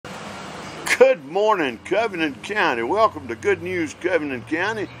Good morning, Covington County. Welcome to Good News Covington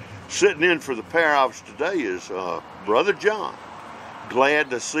County. Sitting in for the pair of us today is Brother John.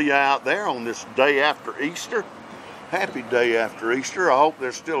 Glad to see you out there on this day after Easter. Happy day after Easter. I hope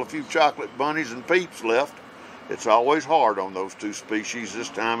there's still a few chocolate bunnies and peeps left. It's always hard on those two species this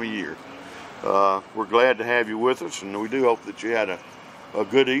time of year. We're glad to have you with us, and we do hope that you had a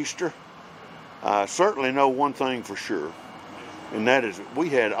good Easter. I certainly know one thing for sure, and that is we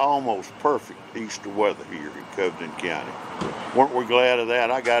had almost perfect Easter weather here in Covington County. Weren't we glad of that?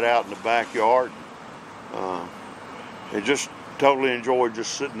 I got out in the backyard and just totally enjoyed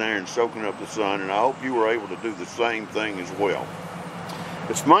just sitting there and soaking up the sun, and I hope you were able to do the same thing as well.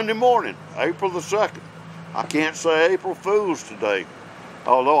 It's Monday morning, April the 2nd. I can't say April Fool's today,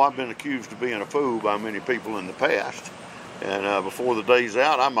 although I've been accused of being a fool by many people in the past. And before the day's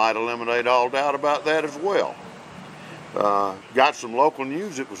out, I might eliminate all doubt about that as well. Got some local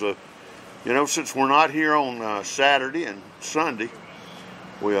news. It was since we're not here on Saturday and Sunday,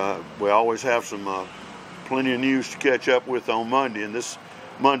 we always have some plenty of news to catch up with on Monday, and this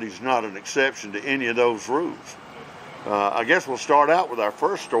Monday's not an exception to any of those rules. I guess we'll start out with our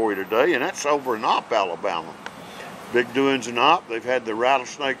first story today, and that's over in Opp, Alabama. Big doings in Opp. They've had the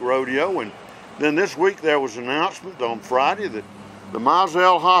rattlesnake rodeo, and then this week there was an announcement on Friday that the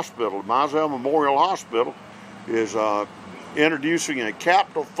Mizell Memorial Hospital, is introducing a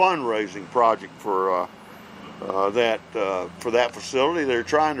capital fundraising project for that facility. They're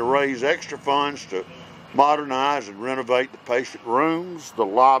trying to raise extra funds to modernize and renovate the patient rooms, the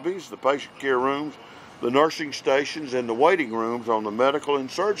lobbies, the patient care rooms, the nursing stations, and the waiting rooms on the medical and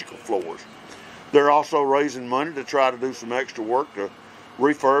surgical floors. They're also raising money to try to do some extra work to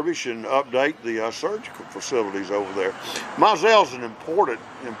refurbish and update the surgical facilities over there. Mizell's an important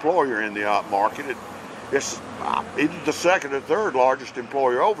employer in the Opp market. It's either the second or third largest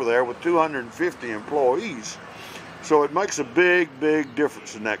employer over there with 250 employees. So it makes a big, big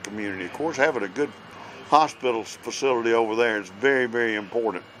difference in that community. Of course, having a good hospital facility over there is very, very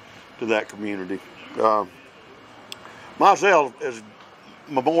important to that community. Mizell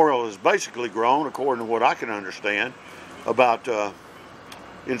Memorial has basically grown, according to what I can understand, about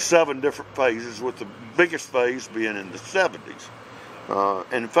in 7 different phases, with the biggest phase being in the 70s.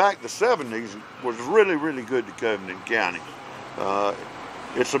 And in fact, the 70s was really, really good to Covington County.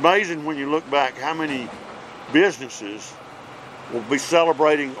 It's amazing when you look back how many businesses will be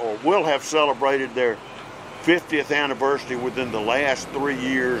celebrating or will have celebrated their 50th anniversary within the last 3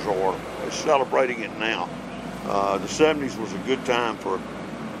 years, or are celebrating it now. The 70s was a good time for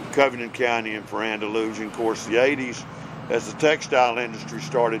Covington County and for Andalusia. Of course, the 80s, as the textile industry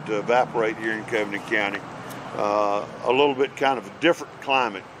started to evaporate here in Covington County, a little bit kind of a different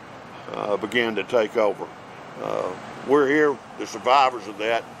climate began to take over. We're here, the survivors of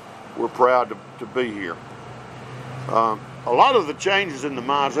that. We're proud to be here. A lot of the changes in the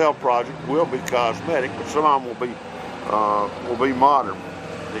Mizell project will be cosmetic, but some of them will be modern.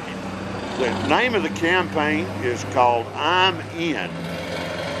 The name of the campaign is called I'm In.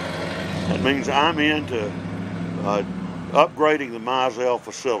 That means I'm into upgrading the Mizell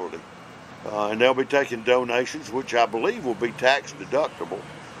facility. And they'll be taking donations, which I believe will be tax deductible.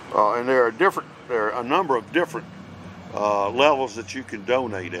 And there are a number of different levels that you can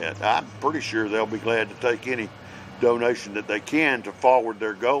donate at. I'm pretty sure they'll be glad to take any donation that they can to forward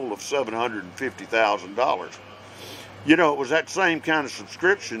their goal of $750,000. You know, it was that same kind of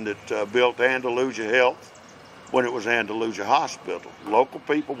subscription that built Andalusia Health when it was Andalusia Hospital. Local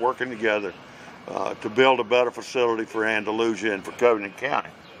people working together to build a better facility for Andalusia and for Covington County.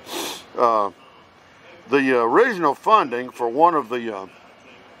 The original funding for one of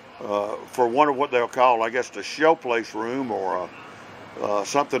what they'll call, I guess, the showplace room or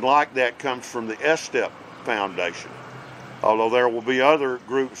something like that comes from the S-Step Foundation. Although there will be other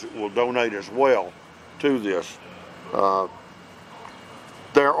groups that will donate as well to this. What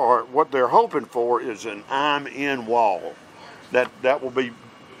they're hoping for is an I'm In wall. That will be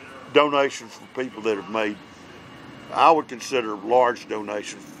donations from people that have made, I would consider, large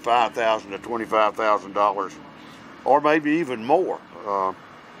donations, $5,000 to $25,000, or maybe even more.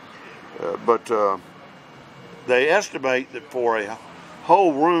 But they estimate that for a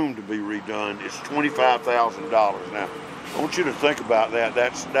whole room to be redone, it's $25,000. Now, I want you to think about that.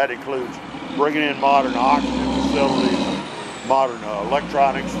 That includes bringing in modern oxygen facilities, modern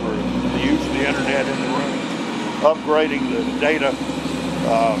electronics for the use of the internet in the room, upgrading the data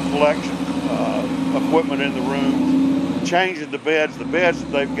collection equipment in the room, changing the beds. The beds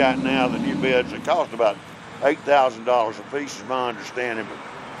that they've got now, the new beds, they cost about $8,000 a piece, is my understanding, but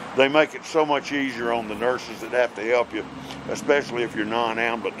they make it so much easier on the nurses that have to help you, especially if you're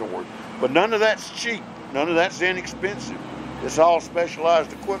non-ambulatory, But none of that's cheap. None of that's inexpensive. It's all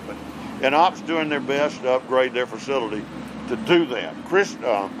specialized equipment. And Op's doing their best to upgrade their facility to do that.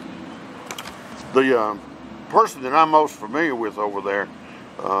 The person that I'm most familiar with over there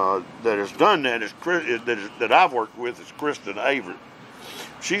that has done that that I've worked with is Kristen Avery.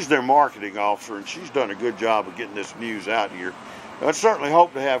 She's their marketing officer, and she's done a good job of getting this news out here. I certainly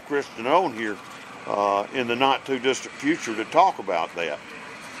hope to have Kristen on here in the not too distant future to talk about that.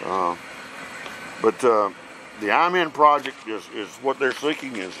 But the IMN project is what they're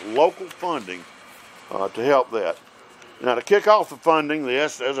seeking is local funding to help that. Now, to kick off the funding,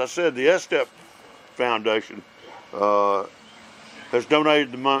 as I said, the STEP Foundation has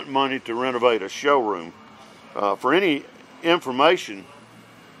donated the money to renovate a showroom. For any information,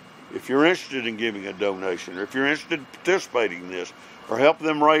 if you're interested in giving a donation, or if you're interested in participating in this, or help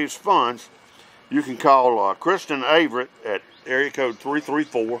them raise funds, you can call Kristen Avery at area code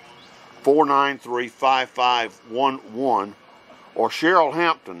 334-493-5511, or Cheryl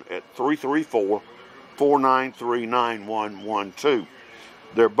Hampton at 334-493-9112.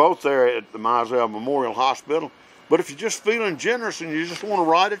 They're both there at the Mizell Memorial Hospital. But if you're just feeling generous and you just want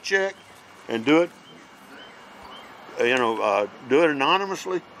to write a check and do it, do it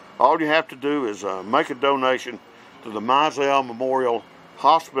anonymously, all you have to do is make a donation to the Mizell Memorial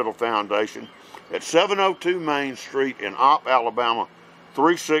Hospital Foundation at 702 Main Street in Opp, Alabama,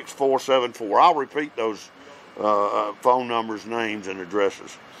 36474. I'll repeat those phone numbers, names, and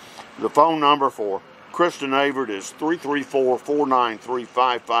addresses. The phone number for Kristen Avery is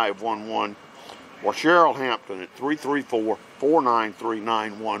 334-493-5511, or Cheryl Hampton at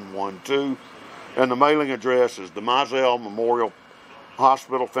 334-493-9112. And the mailing address is the Mizell Memorial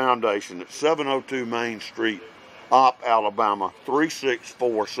Hospital Foundation at 702 Main Street, Opp, Alabama,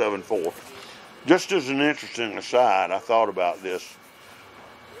 36474. Just as an interesting aside, I thought about this.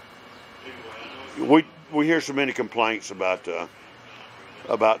 We hear so many complaints about the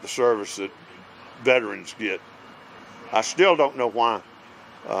service that veterans get. I still don't know why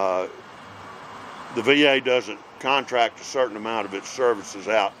the VA doesn't contract a certain amount of its services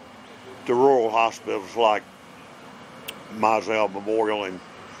out to rural hospitals like Mizell Memorial and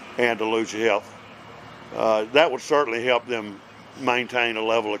Andalusia Health. That would certainly help them maintain a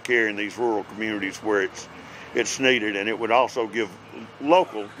level of care in these rural communities where it's needed, and it would also give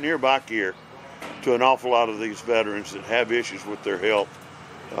local, nearby care to an awful lot of these veterans that have issues with their health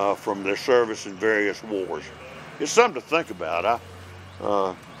from their service in various wars. It's something to think about.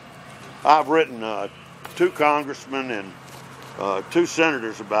 I've written 2 congressmen and 2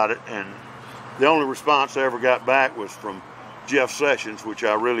 senators about it, and the only response I ever got back was from Jeff Sessions, which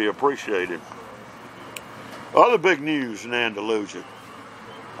I really appreciated. Other big news in Andalusia.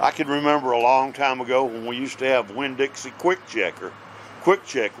 I can remember a long time ago when we used to have Winn-Dixie Quick Checker. Quick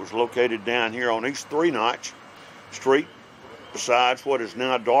Check was located down here on East 3 Notch Street, besides what is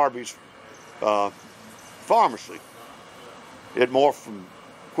now Darby's Pharmacy. It morphed from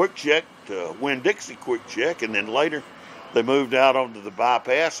Quick Check to Winn-Dixie Quick Check, and then later they moved out onto the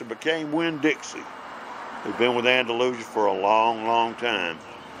bypass and became Winn-Dixie. They've been with Andalusia for a long, long time.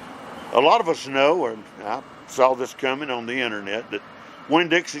 A lot of us know, and I saw this coming on the internet, that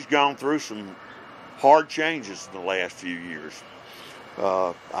Winn-Dixie's gone through some hard changes in the last few years.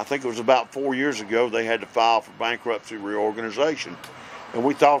 I think it was about 4 years ago they had to file for bankruptcy reorganization, and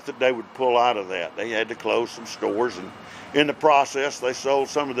we thought that they would pull out of that. They had to close some stores, and in the process they sold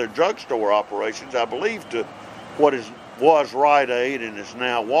some of their drugstore operations, I believe, to what was Rite Aid and is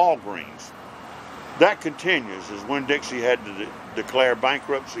now Walgreens. That continues as Winn-Dixie had to declare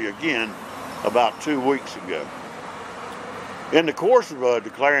bankruptcy again about 2 weeks ago. In the course of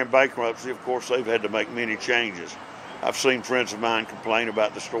declaring bankruptcy, of course, they've had to make many changes. I've seen friends of mine complain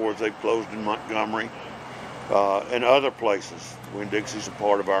about the stores they've closed in Montgomery and other places. Winn-Dixie's a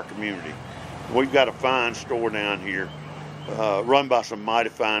part of our community. We've got a fine store down here run by some mighty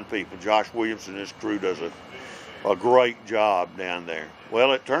fine people. Josh Williams and his crew does a great job down there.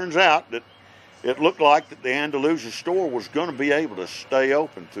 Well, it turns out that it looked like that the Andalusia store was going to be able to stay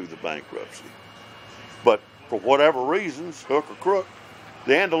open through the bankruptcy. But for whatever reasons, hook or crook,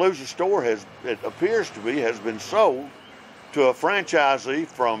 the Andalusia store it appears to be, has been sold to a franchisee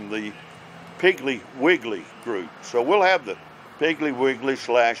from the Piggly Wiggly group. So we'll have the Piggly Wiggly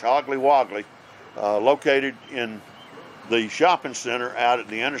 / Oggly Woggly located in the shopping center out at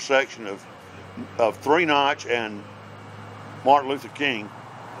the intersection of 3 Notch and Martin Luther King,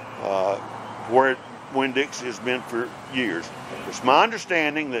 where Winn-Dixie has been for years. It's my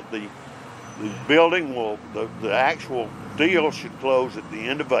understanding that the building the actual deal should close at the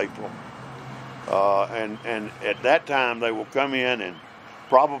end of April. And at that time they will come in and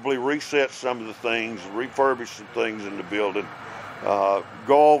probably reset some of the things, refurbish some things in the building,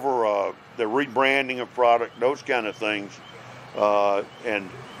 go over the rebranding of product, those kind of things. And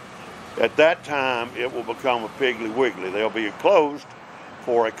at that time, it will become a Piggly Wiggly. They'll be closed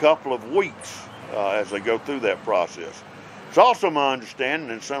for a couple of weeks as they go through that process. It's also my understanding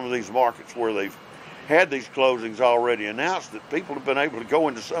in some of these markets where they've had these closings already announced that people have been able to go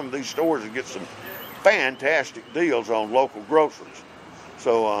into some of these stores and get some fantastic deals on local groceries.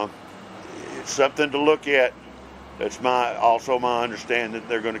 So it's something to look at. It's also my understanding that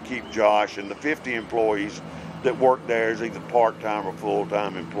they're going to keep Josh and the 50 employees that work there as either part-time or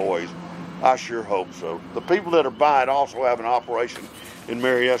full-time employees. I sure hope so. The people that are by it also have an operation in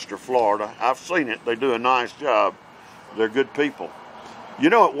Mariester, Florida. I've seen it. They do a nice job. They're good people. You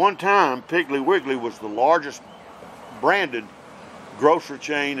know, at one time, Piggly Wiggly was the largest branded grocery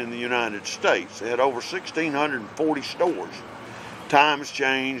chain in the United States. They had over 1,640 stores. Time has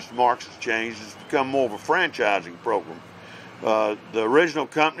changed, markets has changed. It's become more of a franchising program. The original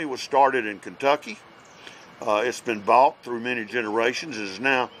company was started in Kentucky. It's been bought through many generations. It is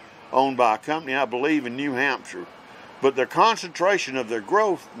now owned by a company, I believe, in New Hampshire. But their concentration of their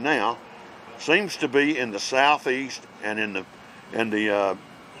growth now seems to be in the Southeast and in the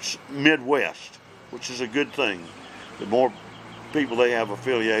Midwest, which is a good thing. The more people they have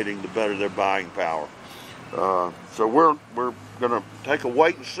affiliating, the better their buying power. So we're going to take a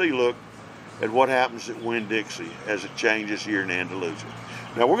wait and see look at what happens at Winn-Dixie as it changes here in Andalusia.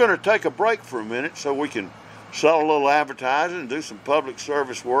 Now we're going to take a break for a minute so we can sell a little advertising and do some public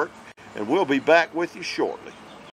service work, and we'll be back with you shortly.